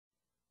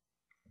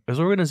As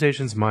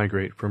organizations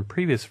migrate from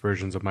previous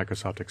versions of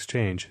Microsoft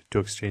Exchange to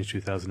Exchange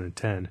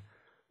 2010,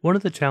 one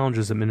of the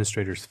challenges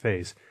administrators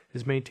face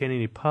is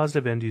maintaining a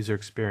positive end-user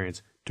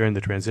experience during the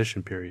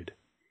transition period.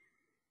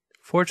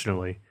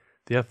 Fortunately,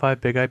 the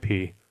F5 Big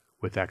IP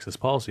with Access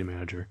Policy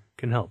Manager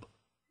can help.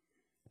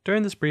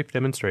 During this brief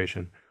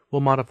demonstration,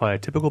 we'll modify a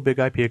typical Big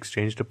IP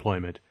Exchange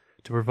deployment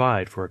to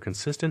provide for a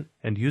consistent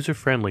and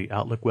user-friendly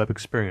Outlook web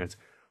experience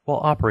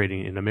while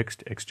operating in a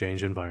mixed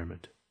Exchange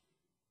environment.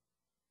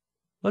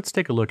 Let's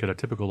take a look at a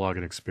typical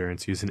login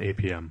experience using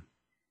APM.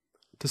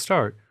 To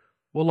start,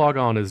 we'll log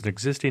on as an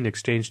existing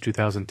Exchange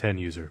 2010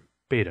 user,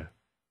 Beta.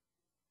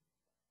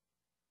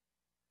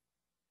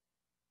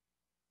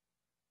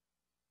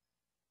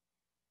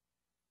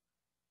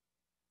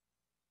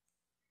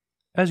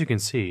 As you can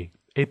see,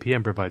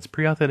 APM provides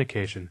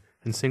pre-authentication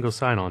and single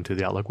sign-on to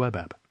the Outlook web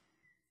app.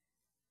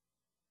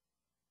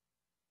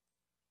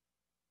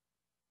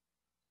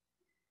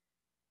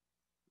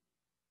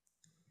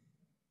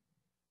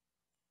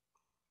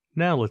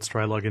 Now let's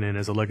try logging in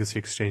as a Legacy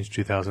Exchange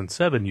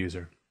 2007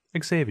 user,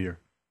 Xavier.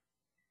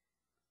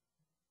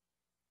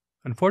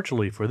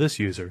 Unfortunately for this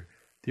user,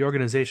 the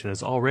organization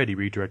has already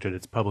redirected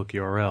its public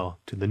URL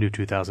to the new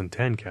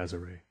 2010 CAS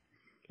array,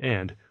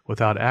 and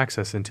without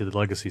access into the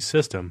legacy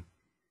system,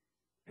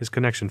 his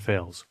connection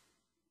fails.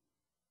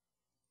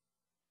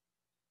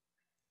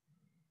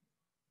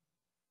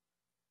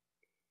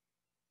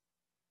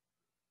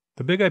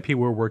 The Big IP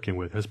we're working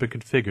with has been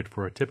configured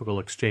for a typical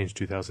Exchange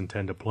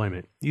 2010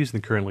 deployment using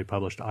the currently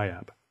published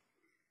IAP.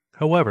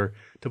 However,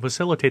 to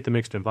facilitate the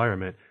mixed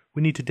environment,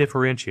 we need to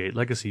differentiate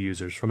legacy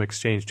users from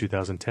Exchange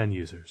 2010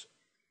 users.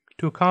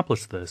 To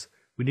accomplish this,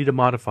 we need to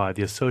modify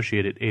the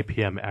associated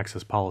APM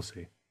access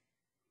policy.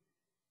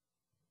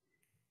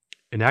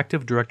 An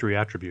Active Directory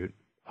attribute,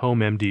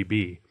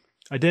 HomeMDB,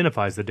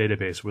 identifies the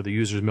database where the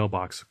user's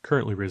mailbox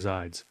currently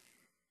resides.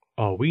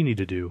 All we need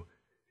to do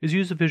is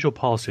use the Visual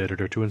Policy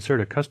Editor to insert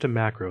a custom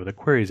macro that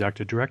queries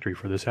Active Directory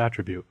for this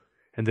attribute,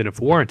 and then if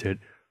warranted,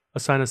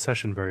 assign a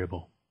session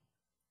variable.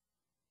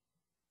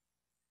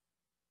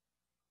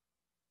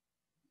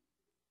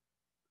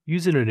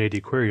 Using an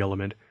AD query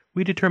element,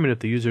 we determine if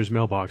the user's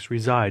mailbox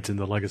resides in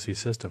the legacy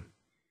system.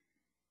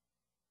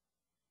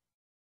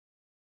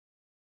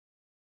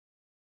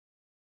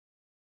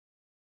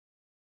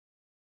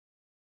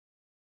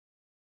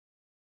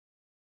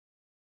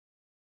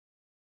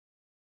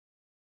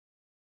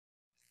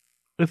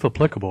 If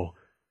applicable,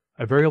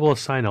 a variable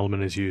assign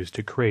element is used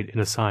to create and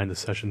assign the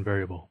session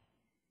variable.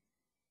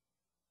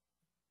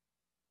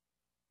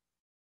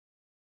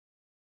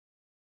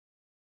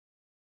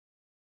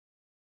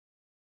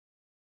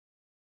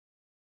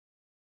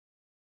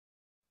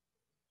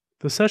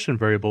 The session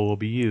variable will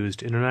be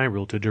used in an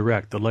iRule to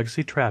direct the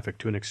legacy traffic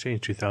to an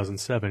Exchange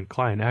 2007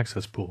 client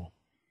access pool.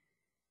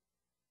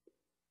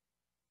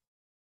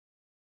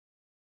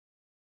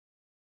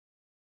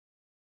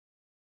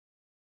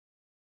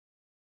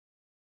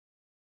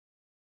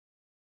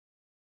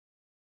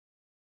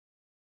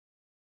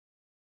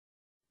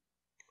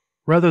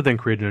 Rather than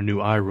creating a new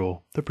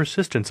iRule, the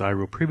persistence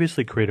iRule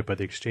previously created by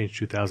the Exchange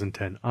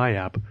 2010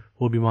 IAP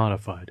will be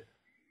modified.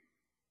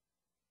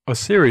 A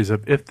series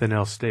of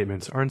if-then-else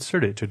statements are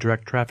inserted to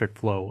direct traffic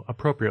flow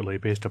appropriately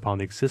based upon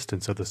the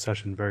existence of the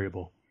session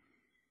variable.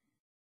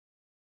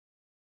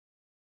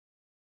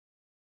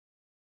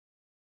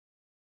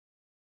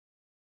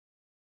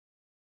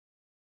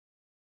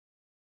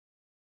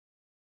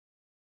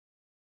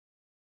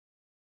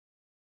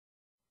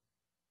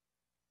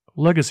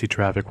 Legacy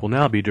traffic will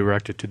now be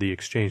directed to the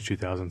Exchange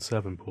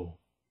 2007 pool.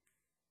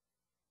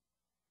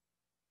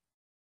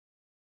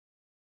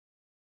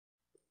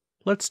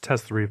 Let's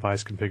test the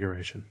revised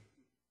configuration.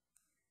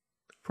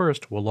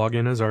 First, we'll log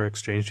in as our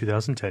Exchange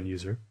 2010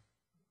 user.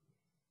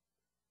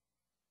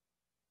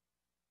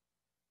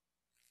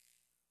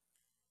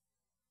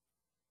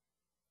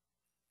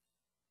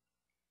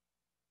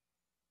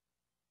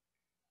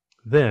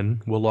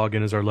 Then, we'll log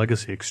in as our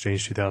Legacy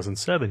Exchange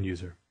 2007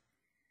 user.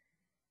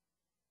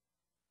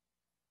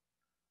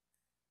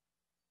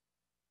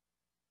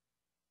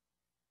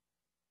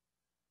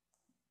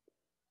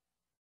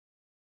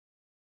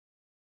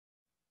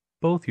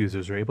 Both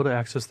users are able to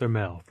access their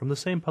mail from the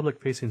same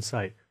public-facing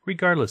site,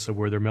 regardless of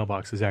where their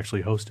mailbox is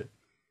actually hosted.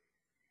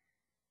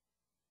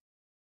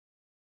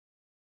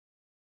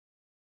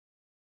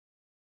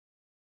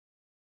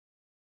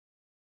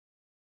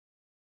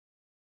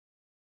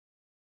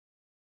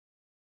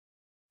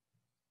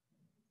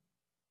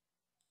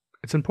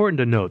 It's important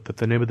to note that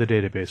the name of the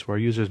database where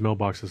a user's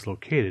mailbox is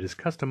located is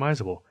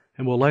customizable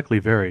and will likely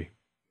vary.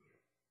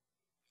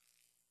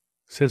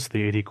 Since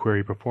the AD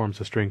query performs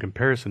a string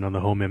comparison on the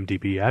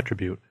HomeMDB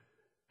attribute,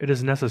 it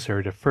is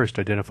necessary to first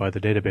identify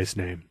the database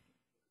name.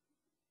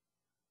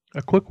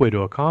 A quick way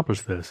to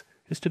accomplish this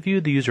is to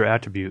view the user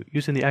attribute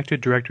using the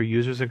Active Directory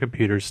Users and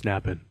Computers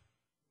snap-in.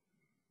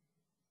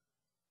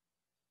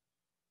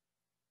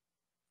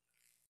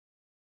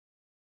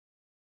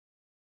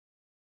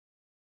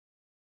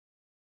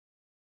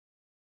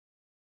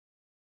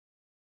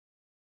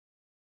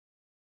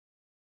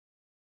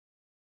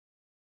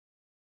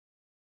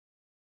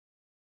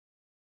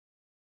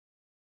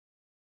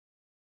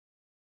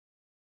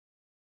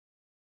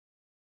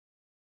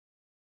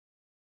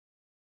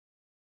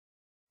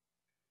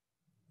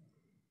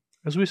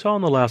 As we saw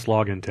in the last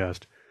login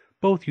test,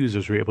 both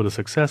users were able to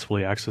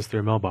successfully access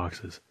their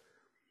mailboxes.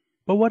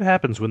 But what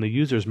happens when the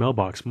user's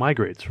mailbox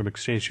migrates from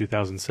Exchange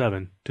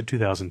 2007 to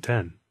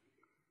 2010?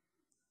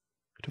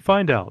 To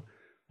find out,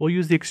 we'll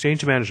use the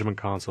Exchange Management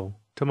Console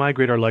to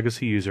migrate our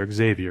legacy user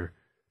Xavier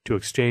to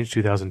Exchange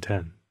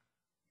 2010.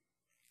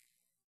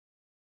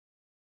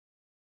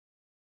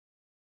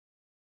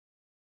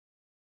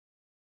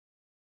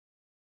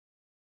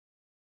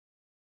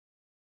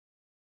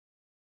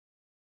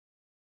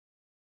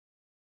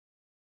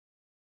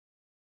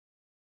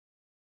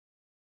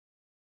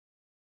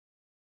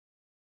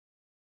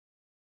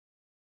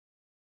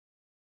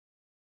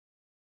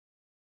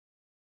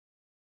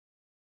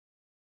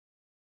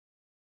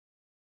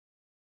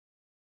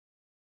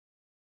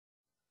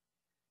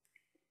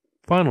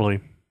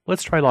 Finally,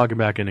 let's try logging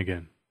back in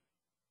again.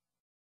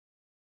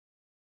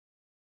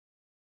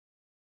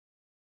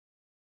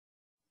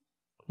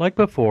 Like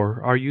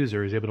before, our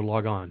user is able to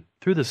log on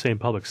through the same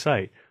public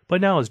site, but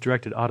now is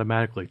directed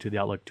automatically to the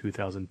Outlook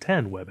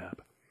 2010 web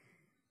app.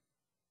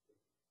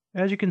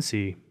 As you can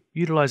see,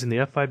 utilizing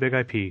the F5 Big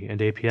IP and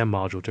APM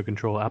module to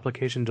control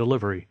application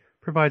delivery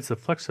provides the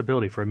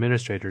flexibility for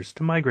administrators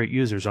to migrate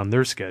users on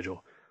their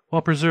schedule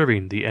while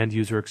preserving the end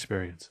user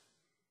experience.